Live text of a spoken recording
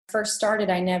first started,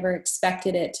 I never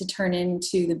expected it to turn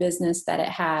into the business that it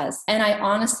has. And I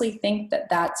honestly think that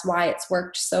that's why it's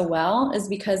worked so well, is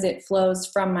because it flows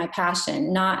from my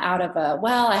passion, not out of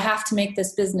I have to make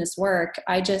this business work.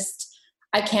 I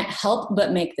can't help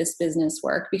but make this business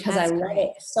work because I love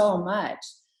it so much.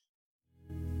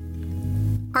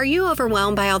 Are you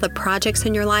overwhelmed by all the projects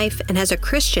in your life? And as a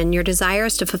Christian, your desire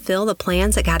is to fulfill the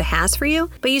plans that God has for you,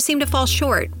 but you seem to fall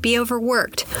short, be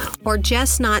overworked, or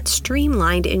just not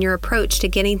streamlined in your approach to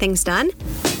getting things done?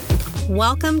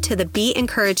 Welcome to the Be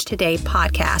Encouraged Today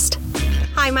podcast.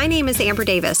 Hi, my name is Amber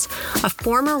Davis, a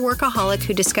former workaholic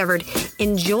who discovered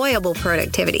enjoyable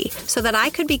productivity so that I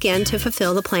could begin to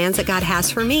fulfill the plans that God has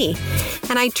for me.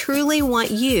 And I truly want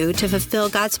you to fulfill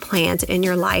God's plans in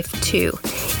your life too.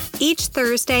 Each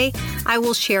Thursday, I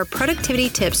will share productivity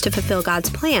tips to fulfill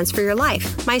God's plans for your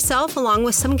life. Myself, along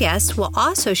with some guests, will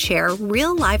also share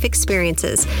real-life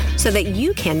experiences so that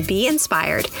you can be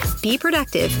inspired, be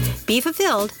productive, be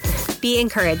fulfilled, be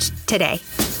encouraged today.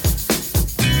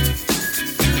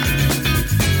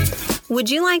 Would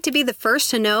you like to be the first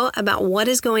to know about what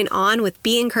is going on with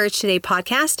Be Encouraged Today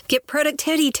podcast? Get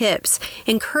productivity tips,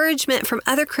 encouragement from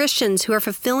other Christians who are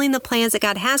fulfilling the plans that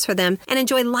God has for them, and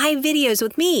enjoy live videos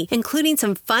with me, including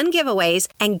some fun giveaways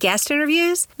and guest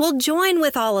interviews? Well, join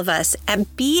with all of us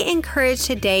at Be Encouraged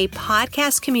Today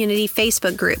podcast community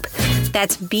Facebook group.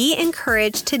 That's Be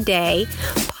Encouraged Today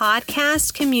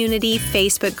podcast community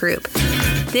Facebook group.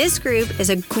 This group is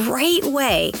a great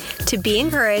way to be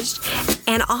encouraged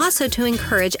and also to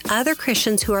encourage other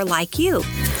Christians who are like you,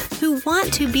 who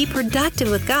want to be productive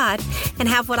with God and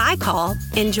have what I call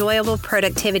enjoyable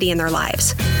productivity in their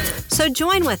lives. So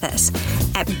join with us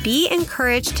at Be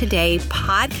Encouraged Today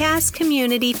podcast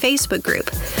community Facebook group.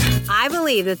 I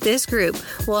believe that this group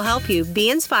will help you be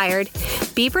inspired,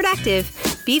 be productive,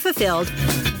 be fulfilled,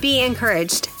 be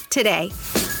encouraged today.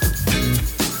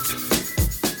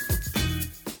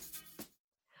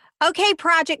 Okay,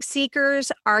 project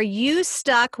seekers, are you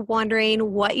stuck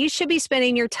wondering what you should be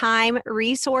spending your time,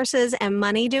 resources, and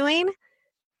money doing?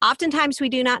 Oftentimes, we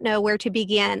do not know where to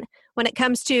begin when it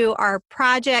comes to our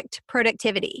project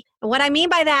productivity. And what I mean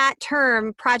by that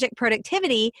term, project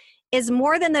productivity, is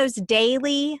more than those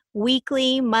daily,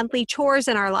 weekly, monthly chores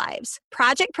in our lives.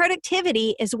 Project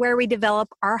productivity is where we develop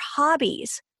our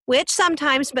hobbies, which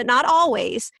sometimes, but not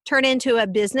always, turn into a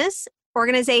business,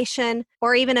 organization,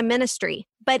 or even a ministry.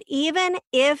 But even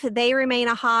if they remain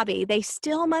a hobby, they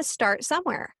still must start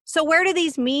somewhere. So where do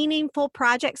these meaningful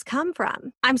projects come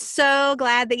from? I'm so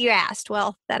glad that you asked.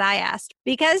 Well, that I asked.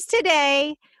 Because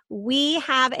today we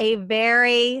have a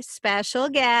very special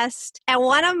guest and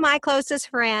one of my closest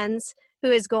friends who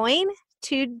is going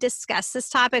to discuss this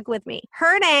topic with me.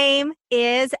 Her name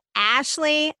is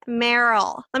Ashley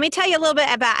Merrill. Let me tell you a little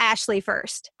bit about Ashley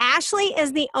first. Ashley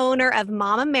is the owner of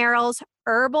Mama Merrill's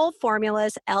Herbal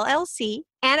Formulas, LLC,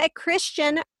 and a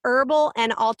Christian herbal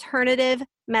and alternative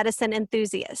medicine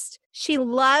enthusiast. She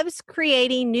loves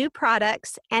creating new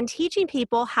products and teaching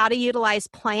people how to utilize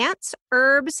plants,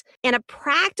 herbs in a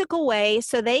practical way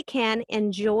so they can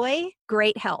enjoy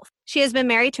great health. She has been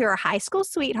married to her high school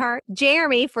sweetheart,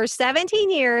 Jeremy, for 17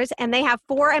 years, and they have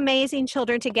 4 amazing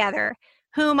children together,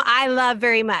 whom I love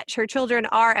very much. Her children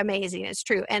are amazing, it's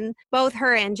true, and both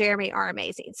her and Jeremy are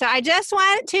amazing. So I just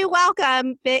wanted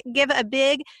to give a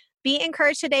big Be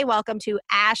Encouraged Today welcome to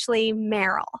Ashley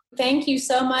Merrill. Thank you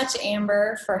so much,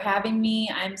 Amber, for having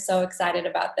me. I'm so excited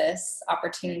about this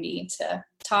opportunity to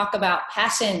talk about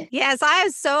passion. Yes, I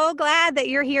am so glad that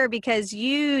you're here because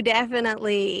you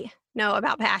definitely know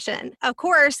about passion. Of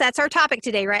course, that's our topic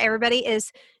today, right? Everybody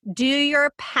is do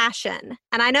your passion.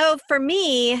 And I know for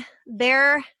me,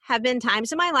 there have been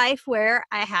times in my life where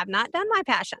I have not done my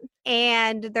passion.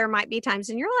 And there might be times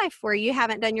in your life where you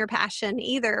haven't done your passion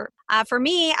either. For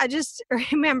me, I just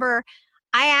remember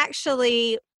I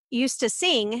actually used to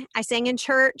sing. I sang in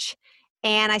church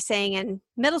and I sang in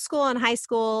middle school and high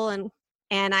school.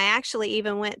 And I actually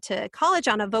even went to college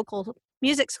on a vocal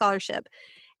music scholarship.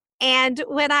 And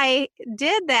when I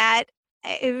did that,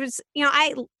 it was,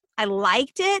 I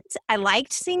liked it. I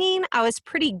liked singing. I was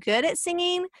pretty good at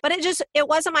singing, but it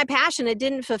wasn't my passion. It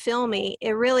didn't fulfill me.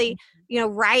 It really,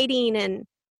 writing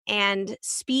and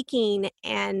speaking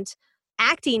and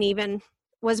acting even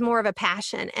was more of a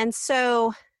passion. And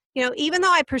so, even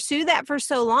though I pursued that for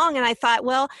so long and I thought,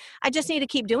 well, I just need to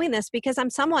keep doing this because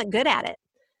I'm somewhat good at it.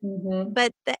 Mm-hmm.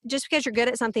 But just because you're good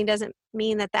at something doesn't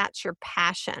mean that that's your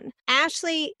passion.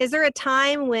 Ashley, is there a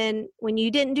time when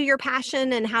you didn't do your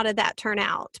passion, and how did that turn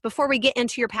out? Before we get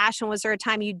into your passion, was there a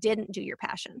time you didn't do your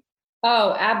passion?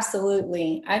 Oh,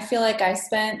 absolutely. I feel like I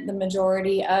spent the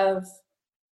majority of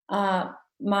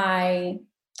my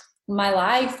my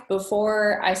life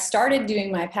before I started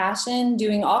doing my passion,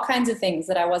 doing all kinds of things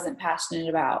that I wasn't passionate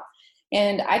about.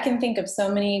 And I can think of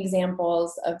so many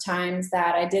examples of times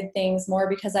that I did things more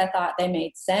because I thought they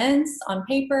made sense on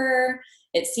paper.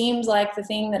 It seemed like the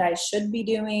thing that I should be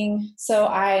doing. So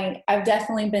I've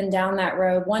definitely been down that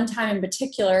road. One time in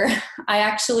particular, I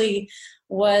actually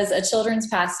was a children's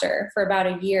pastor for about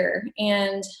a year.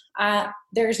 And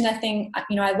there's nothing,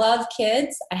 I love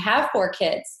kids. I have 4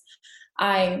 kids.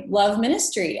 I love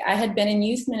ministry. I had been in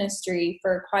youth ministry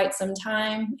for quite some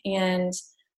time. And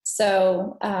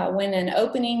so when an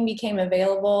opening became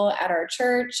available at our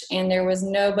church and there was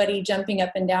nobody jumping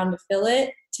up and down to fill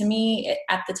it, to me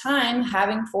at the time,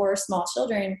 having 4 small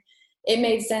children, it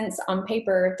made sense on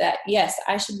paper that, yes,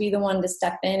 I should be the one to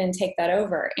step in and take that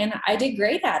over. And I did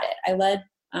great at it. I led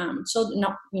children,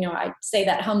 I say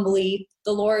that humbly,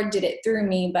 the Lord did it through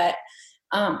me, but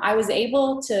I was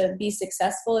able to be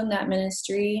successful in that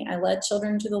ministry. I led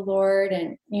children to the Lord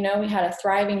and, we had a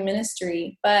thriving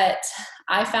ministry, but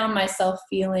I found myself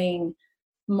feeling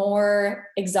more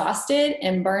exhausted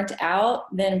and burnt out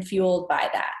than fueled by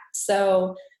that.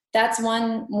 So that's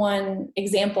one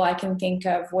example I can think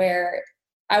of where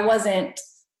I wasn't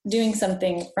doing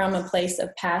something from a place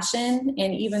of passion.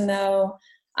 And even though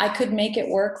I could make it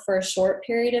work for a short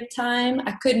period of time,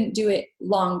 I couldn't do it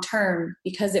long term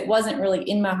because it wasn't really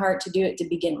in my heart to do it to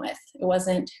begin with. It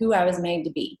wasn't who I was made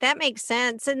to be. That makes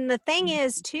sense. And the thing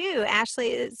is too,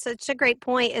 Ashley, it's such a great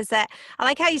point, is that I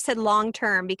like how you said long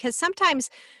term, because sometimes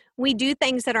we do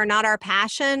things that are not our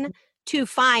passion to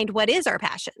find what is our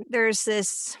passion. There's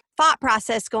this thought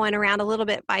process going around a little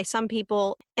bit by some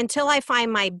people: until I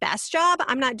find my best job,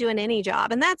 I'm not doing any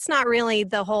job. And that's not really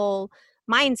the whole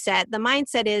mindset. The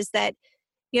mindset is that,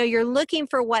 you're looking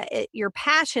for what your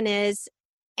passion is,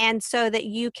 and so that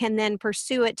you can then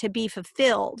pursue it to be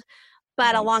fulfilled.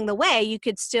 But along the way, you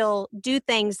could still do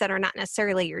things that are not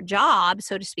necessarily your job,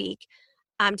 so to speak,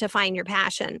 to find your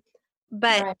passion.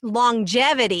 But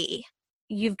longevity,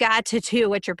 you've got to do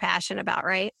what you're passionate about,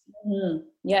 right? Mm-hmm.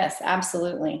 Yes,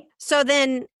 absolutely. So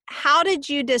then how did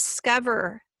you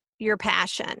discover your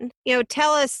passion?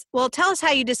 Tell us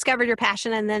how you discovered your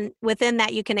passion, and then within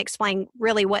that you can explain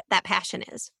really what that passion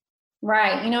is.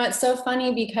 Right. It's so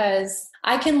funny because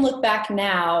I can look back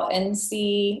now and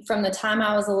see from the time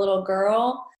I was a little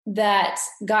girl that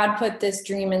God put this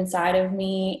dream inside of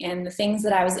me, and the things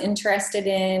that I was interested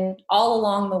in all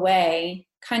along the way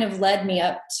kind of led me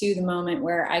up to the moment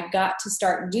where I got to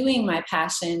start doing my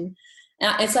passion.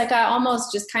 Now, it's like I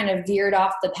almost just kind of veered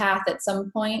off the path at some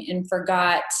point and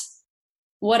forgot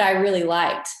what I really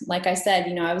liked. Like I said,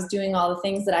 I was doing all the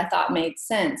things that I thought made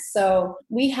sense. So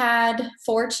we had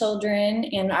 4 children,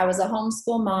 and I was a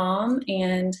homeschool mom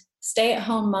and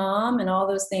stay-at-home mom and all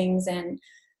those things. And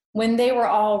when they were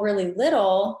all really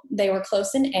little, they were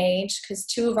close in age because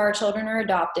 2 of our children are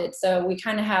adopted. So we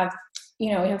kind of have, we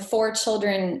have 4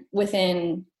 children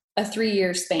within a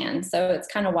 3-year span. So it's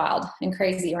kind of wild and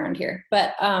crazy around here.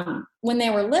 But when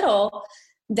they were little,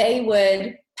 they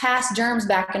would pass germs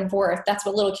back and forth. That's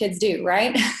what little kids do,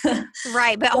 right?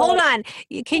 Right. But hold on.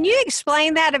 Can you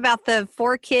explain that about the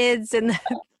 4 kids and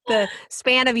the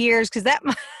span of years? Because that,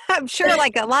 I'm sure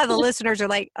like a lot of the listeners are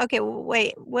like, okay,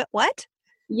 wait, what?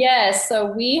 Yes. So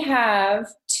we have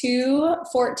 2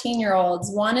 14-year-olds.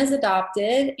 One is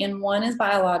adopted and one is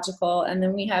biological. And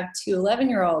then we have 2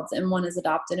 11-year-olds, and one is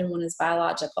adopted and one is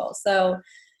biological. So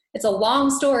it's a long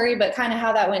story, but kind of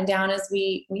how that went down is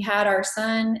we had our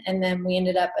son, and then we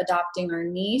ended up adopting our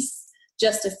niece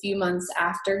just a few months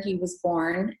after he was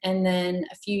born. And then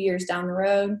a few years down the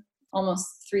road, almost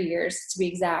 3 years to be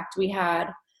exact, we had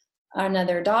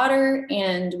another daughter,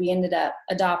 and we ended up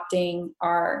adopting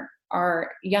our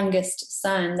youngest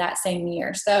son that same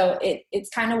year. So it's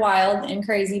kind of wild and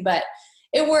crazy, but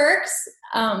it works.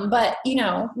 But,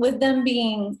 with them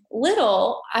being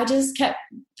little, I just kept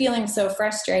feeling so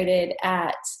frustrated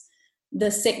at the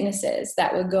sicknesses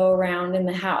that would go around in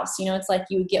the house. It's like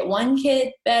you would get one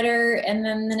kid better, and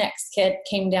then the next kid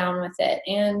came down with it.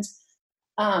 And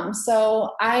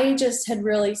so I just had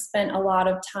really spent a lot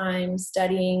of time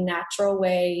studying natural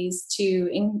ways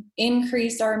to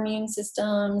increase our immune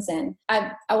systems. And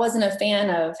I wasn't a fan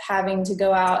of having to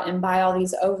go out and buy all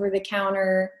these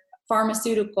over-the-counter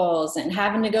pharmaceuticals and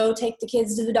having to go take the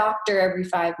kids to the doctor every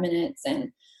 5 minutes,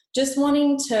 and just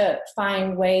wanting to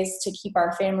find ways to keep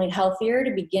our family healthier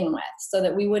to begin with so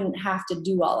that we wouldn't have to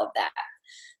do all of that.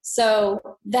 So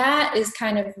that is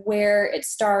kind of where it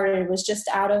started, was just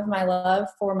out of my love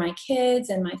for my kids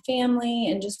and my family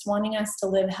and just wanting us to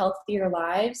live healthier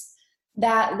lives.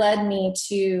 That led me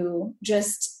to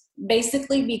just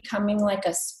basically becoming like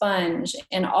a sponge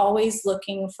and always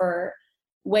looking for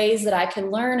ways that I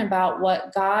can learn about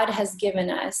what God has given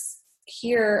us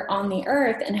here on the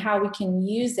earth and how we can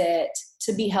use it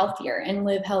to be healthier and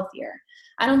live healthier.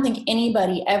 I don't think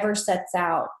anybody ever sets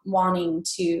out wanting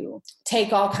to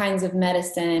take all kinds of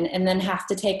medicine and then have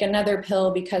to take another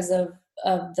pill because of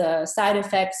the side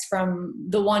effects from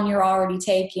the one you're already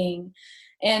taking.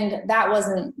 And that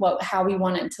wasn't how we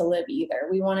wanted to live either.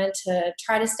 We wanted to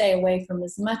try to stay away from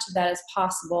as much of that as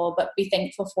possible, but be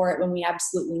thankful for it when we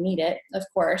absolutely need it, of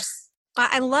course.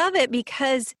 I love it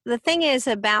because the thing is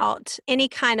about any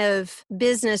kind of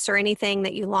business or anything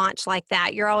that you launch like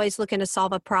that, you're always looking to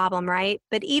solve a problem, right?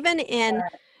 But even in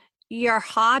your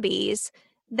hobbies,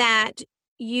 that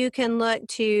you can look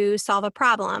to solve a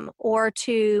problem or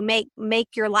to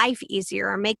make your life easier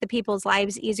or make the people's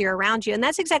lives easier around you. And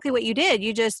that's exactly what you did.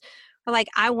 You just were like,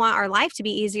 I want our life to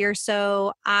be easier.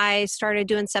 So I started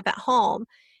doing stuff at home.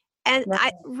 And Right.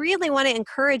 I really want to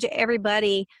encourage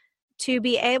everybody to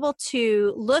be able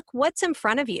to look what's in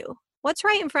front of you. What's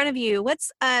right in front of you?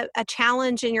 What's a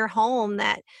challenge in your home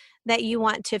that you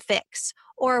want to fix?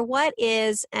 Or what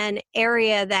is an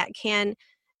area that can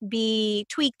be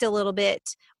tweaked a little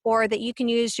bit, or that you can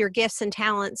use your gifts and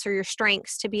talents or your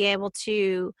strengths to be able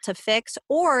to fix,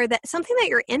 or that something that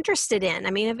you're interested in.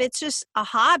 I mean, if it's just a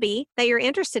hobby that you're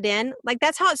interested in, like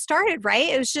that's how it started, right?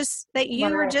 It was just that you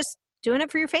were just doing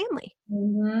it for your family.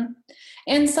 Mm-hmm.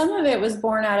 And some of it was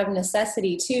born out of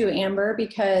necessity too, Amber,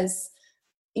 because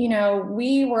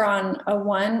we were a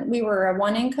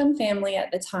one income family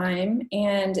at the time,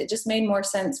 and it just made more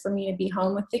sense for me to be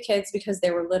home with the kids because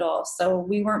they were little. So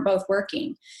we weren't both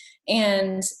working.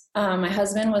 And my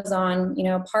husband was on,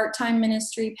 part-time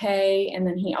ministry pay. And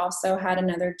then he also had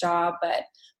another job, but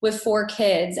with 4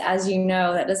 kids, as you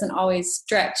know, that doesn't always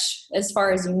stretch as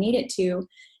far as you need it to.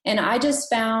 And I just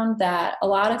found that a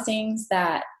lot of things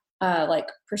that like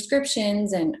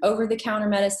prescriptions and over-the-counter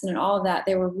medicine and all of that,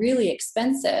 they were really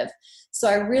expensive. So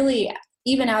I really,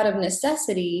 even out of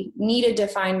necessity, needed to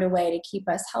find a way to keep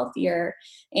us healthier.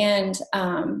 And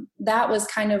that was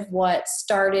kind of what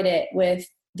started it with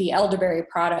the elderberry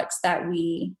products that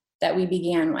we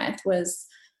began with was,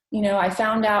 I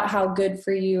found out how good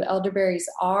for you elderberries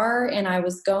are. And I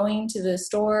was going to the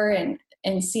store and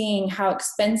seeing how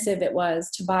expensive it was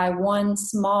to buy one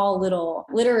small little,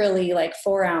 literally like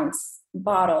 4-ounce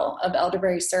bottle of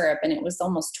elderberry syrup. And it was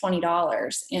almost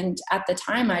 $20. And at the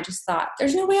time I just thought,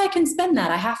 there's no way I can spend that.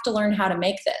 I have to learn how to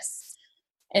make this.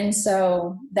 And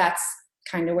so that's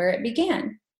kind of where it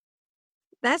began.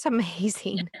 That's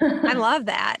amazing. I love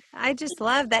that. I just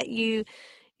love that you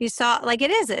saw, like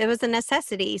it was a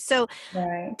necessity. So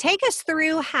Right. take us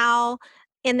through how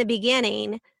in the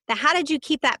beginning, how did you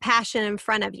keep that passion in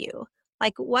front of you?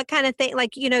 Like what kind of thing,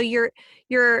 like,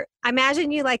 I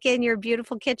imagine you like in your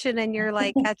beautiful kitchen and you're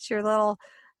like, got your little,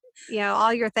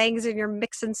 all your things and you're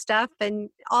mixing stuff and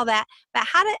all that. But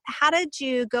how did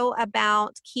you go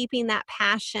about keeping that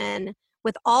passion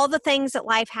with all the things that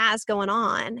life has going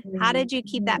on? How did you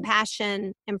keep that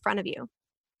passion in front of you?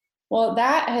 Well,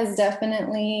 that has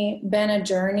definitely been a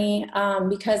journey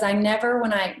because I never,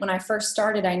 when I first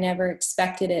started, I never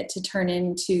expected it to turn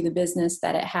into the business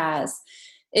that it has.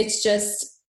 It's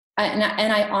just, and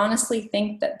I honestly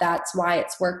think that that's why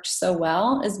it's worked so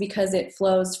well, is because it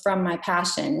flows from my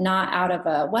passion, not out of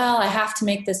I have to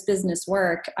make this business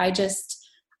work. I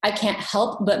can't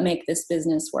help but make this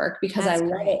business work because I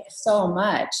love it so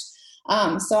much.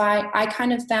 So I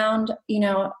kind of found,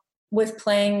 with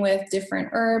playing with different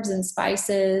herbs and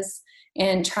spices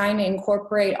and trying to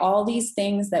incorporate all these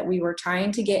things that we were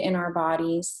trying to get in our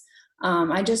bodies,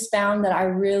 I just found that I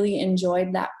really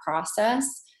enjoyed that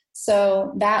process.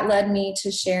 So that led me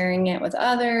to sharing it with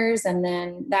others. And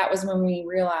then that was when we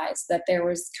realized that there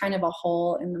was kind of a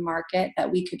hole in the market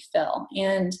that we could fill.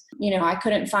 And, I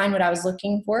couldn't find what I was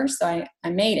looking for, so I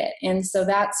made it. And so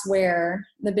that's where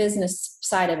the business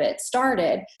side of it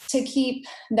started. To keep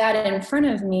that in front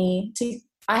of me,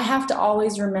 I have to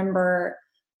always remember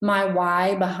my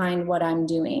why behind what I'm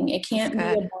doing. It can't be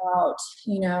about,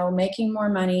 making more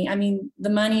money. I mean, the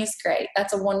money is great.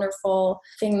 That's a wonderful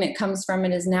thing that comes from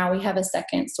it, is now we have a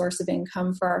second source of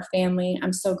income for our family.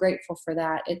 I'm so grateful for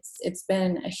that. It's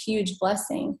been a huge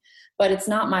blessing, but it's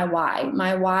not my why.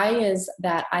 My why is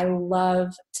that I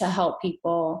love to help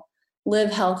people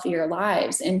live healthier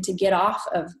lives and to get off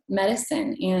of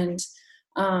medicine and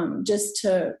just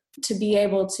to be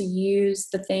able to use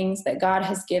the things that God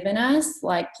has given us,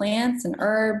 like plants and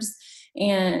herbs,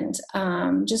 and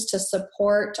just to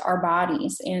support our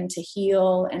bodies and to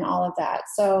heal and all of that.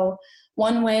 So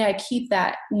one way I keep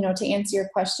that, to answer your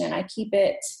question, I keep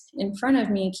it in front of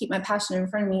me, keep my passion in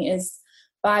front of me, is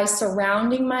by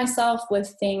surrounding myself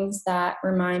with things that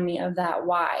remind me of that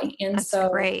why. And That's so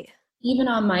great. even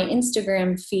on my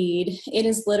Instagram feed, it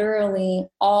is literally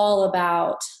all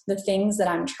about the things that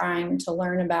I'm trying to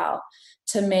learn about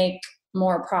to make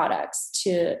more products,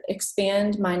 to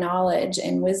expand my knowledge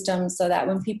and wisdom, so that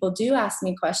when people do ask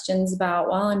me questions about,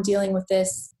 well, I'm dealing with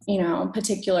this,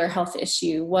 particular health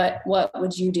issue, what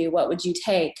would you do? What would you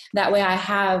take? That way I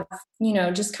have,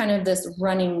 just kind of this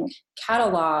running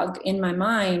catalog in my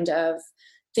mind of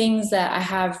things that I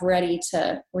have ready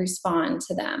to respond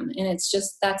to them. And it's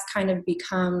just, that's kind of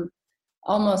become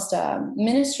almost a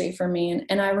ministry for me.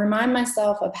 And I remind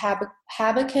myself of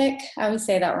Habakkuk. I always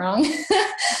say that wrong.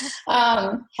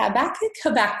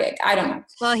 Habakkuk. I don't know.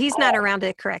 Well, he's not around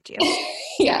to correct you.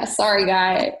 Yeah. Sorry,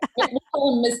 guy. We'll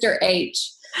call him Mr.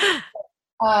 H.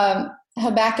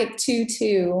 Habakkuk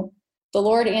 2:2. The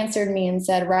Lord answered me and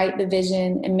said, write the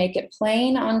vision and make it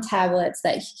plain on tablets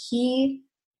that he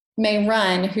may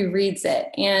run who reads it.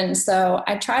 And so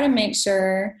I try to make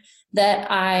sure that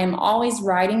I'm always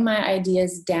writing my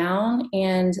ideas down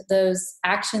and those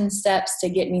action steps to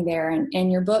get me there.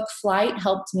 And your book Flight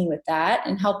helped me with that,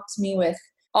 and helped me with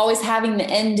always having the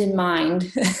end in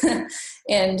mind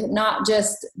and not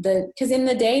just because in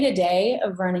the day-to-day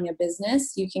of running a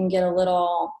business, you can get a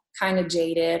little kind of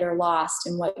jaded or lost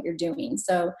in what you're doing.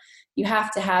 So you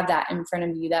have to have that in front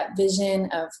of you, that vision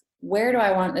of where do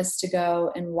I want this to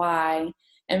go and why,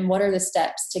 and what are the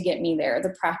steps to get me there,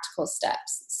 the practical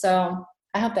steps. So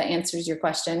I hope that answers your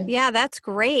question. Yeah, that's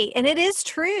great. And it is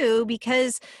true,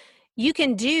 because you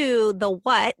can do the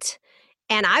what.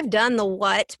 And I've done the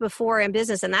what before in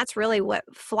business. And that's really what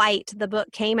Flight, the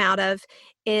book, came out of,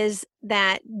 is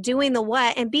that doing the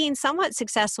what and being somewhat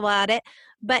successful at it.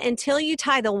 But until you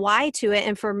tie the why to it,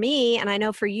 and for me, and I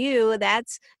know for you,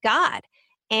 that's God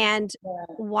and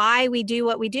why we do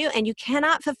what we do. And you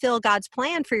cannot fulfill God's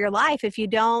plan for your life if you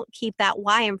don't keep that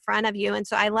why in front of you. And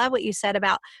so I love what you said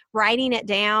about writing it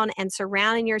down and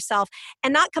surrounding yourself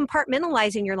and not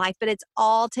compartmentalizing your life, but it's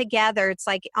all together. It's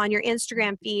like on your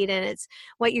Instagram feed, and it's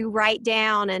what you write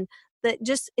down, and that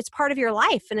just, it's part of your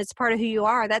life and it's part of who you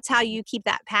are. That's how you keep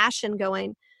that passion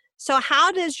going. So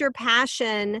how does your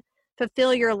passion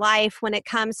fulfill your life when it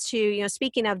comes to,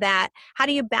 speaking of that, how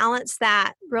do you balance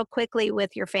that real quickly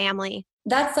with your family?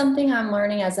 That's something I'm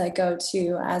learning as I go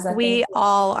too, We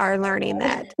all are learning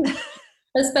that.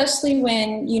 Especially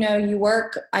when,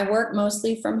 I work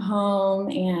mostly from home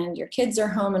and your kids are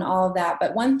home and all of that.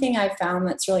 But one thing I found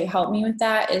that's really helped me with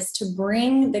that is to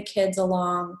bring the kids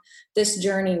along this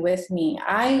journey with me.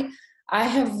 I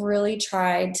have really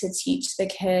tried to teach the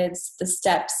kids the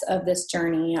steps of this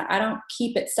journey. I don't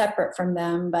keep it separate from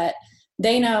them, but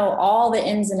they know all the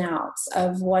ins and outs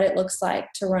of what it looks like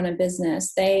to run a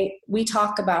business. We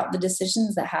talk about the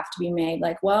decisions that have to be made.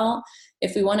 Like, well,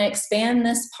 if we want to expand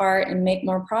this part and make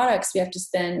more products, we have to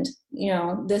spend,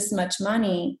 this much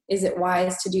money. Is it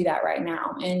wise to do that right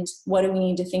now? And what do we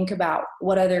need to think about?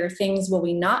 What other things will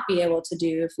we not be able to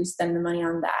do if we spend the money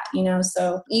on that?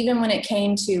 So even when it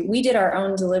came to, we did our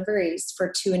own deliveries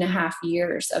for 2.5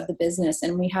 years of the business,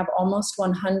 and we have almost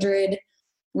 100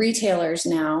 retailers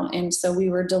now. And so we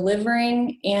were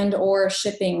delivering and or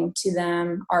shipping to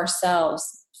them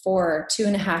ourselves for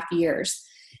 2.5 years.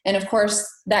 And of course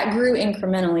that grew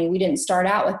incrementally. We didn't start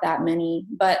out with that many,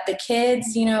 but the kids,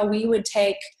 we would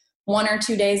take 1 or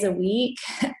 2 days a week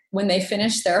when they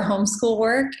finished their homeschool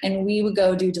work, and we would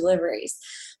go do deliveries.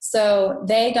 So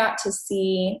they got to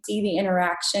see the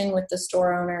interaction with the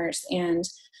store owners. And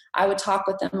I would talk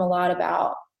with them a lot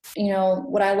about,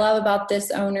 what I love about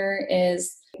this owner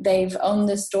is they've owned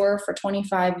this store for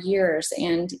 25 years,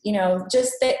 and,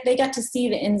 just they got to see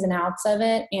the ins and outs of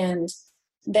it, and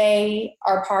they're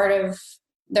part of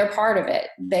it.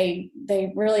 They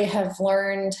really have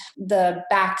learned the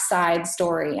backside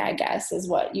story, I guess is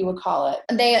what you would call it.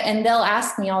 They'll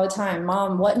ask me all the time,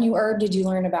 Mom, what new herb did you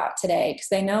learn about today? Because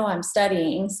they know I'm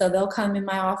studying. So they'll come in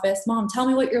my office, Mom, tell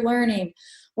me what you're learning.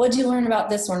 What'd you learn about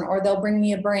this one? Or they'll bring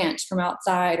me a branch from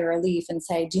outside or a leaf and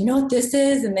say, do you know what this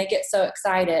is? And they get so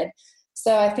excited.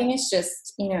 So I think it's just,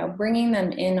 bringing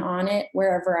them in on it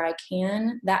wherever I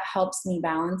can. That helps me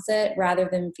balance it, rather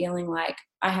than feeling like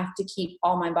I have to keep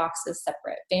all my boxes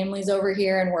separate. Family's over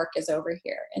here and work is over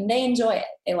here. And they enjoy it.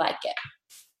 They like it.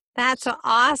 That's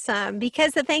awesome.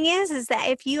 Because the thing is that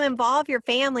if you involve your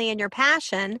family in your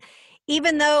passion,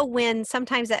 even though when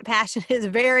sometimes that passion is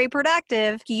very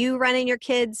productive, you running your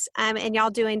kids and y'all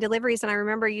doing deliveries, and I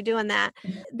remember you doing that,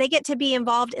 they get to be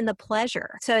involved in the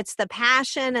pleasure. So it's the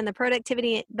passion and the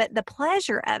productivity, but the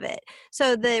pleasure of it.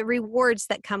 So the rewards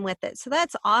that come with it. So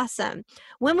that's awesome.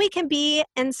 When we can be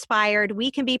inspired,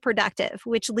 we can be productive,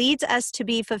 which leads us to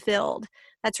be fulfilled.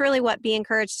 That's really what Be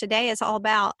Encouraged Today is all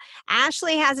about.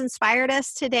 Ashley has inspired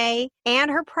us today, and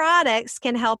her products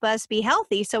can help us be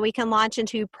healthy so we can launch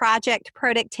into project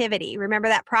productivity. Remember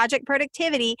that project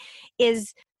productivity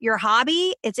is your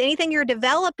hobby. It's anything you're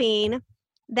developing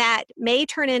that may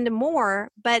turn into more,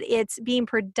 but it's being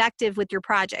productive with your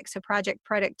project. So project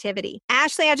productivity.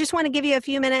 Ashley, I just want to give you a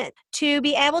few minutes to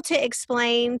be able to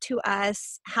explain to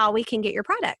us how we can get your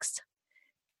products.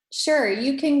 Sure.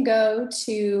 You can go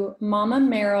to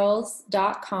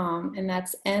mamamerrills.com, and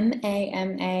that's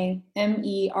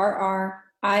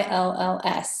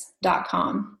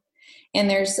MAMAMERRILLS.com. And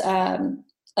there's a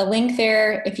link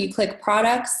there. If you click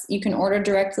products, you can order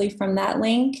directly from that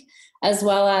link, as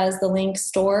well as the link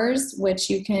stores, which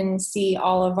you can see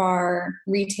all of our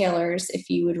retailers if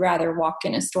you would rather walk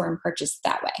in a store and purchase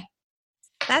that way.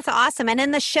 That's awesome. And in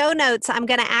the show notes, I'm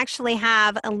going to actually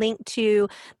have a link to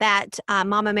that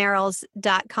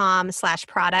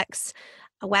mamamerrills.com/products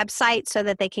website so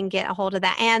that they can get a hold of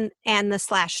that, and the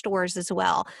 /stores as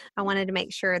well. I wanted to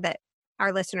make sure that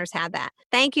our listeners had that.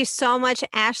 Thank you so much,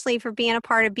 Ashley, for being a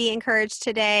part of Be Encouraged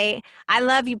today. I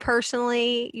love you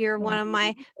personally. You're one of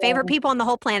my favorite people on the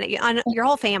whole planet, on your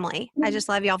whole family. I just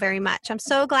love y'all very much. I'm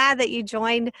so glad that you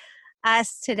joined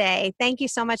us today. Thank you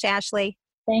so much, Ashley.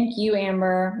 Thank you,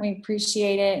 Amber. We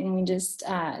appreciate it. And we just,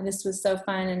 this was so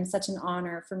fun and such an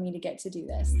honor for me to get to do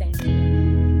this. Thank you.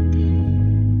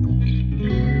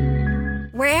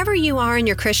 Wherever you are in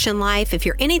your Christian life, if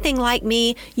you're anything like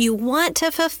me, you want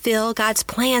to fulfill God's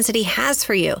plans that He has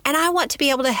for you. And I want to be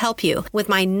able to help you with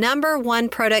my number one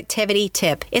productivity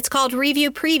tip. It's called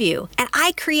Review Preview. And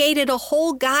I created a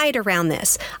whole guide around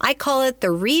this. I call it the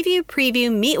Review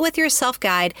Preview Meet with Yourself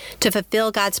Guide to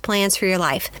fulfill God's plans for your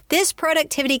life. This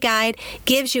productivity guide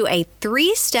gives you a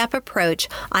 3-step approach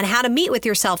on how to meet with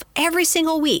yourself every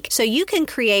single week so you can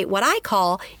create what I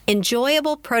call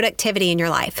enjoyable productivity in your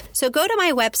life. So go to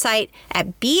my website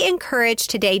at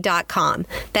BeEncouragedToday.com.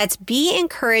 That's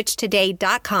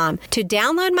BeEncouragedToday.com to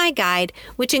download my guide,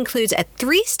 which includes a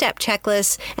 3-step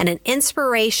checklist and an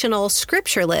inspirational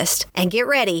scripture list. And get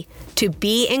ready to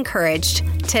be encouraged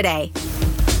today.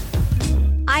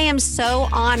 I am so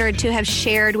honored to have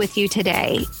shared with you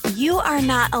today. You are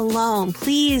not alone.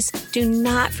 Please do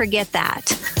not forget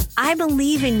that. I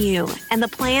believe in you and the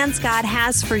plans God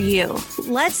has for you.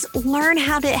 Let's learn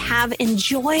how to have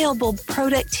enjoyable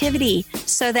productivity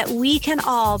so that we can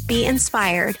all be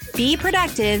inspired, be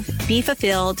productive, be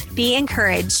fulfilled, be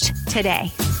encouraged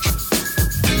today.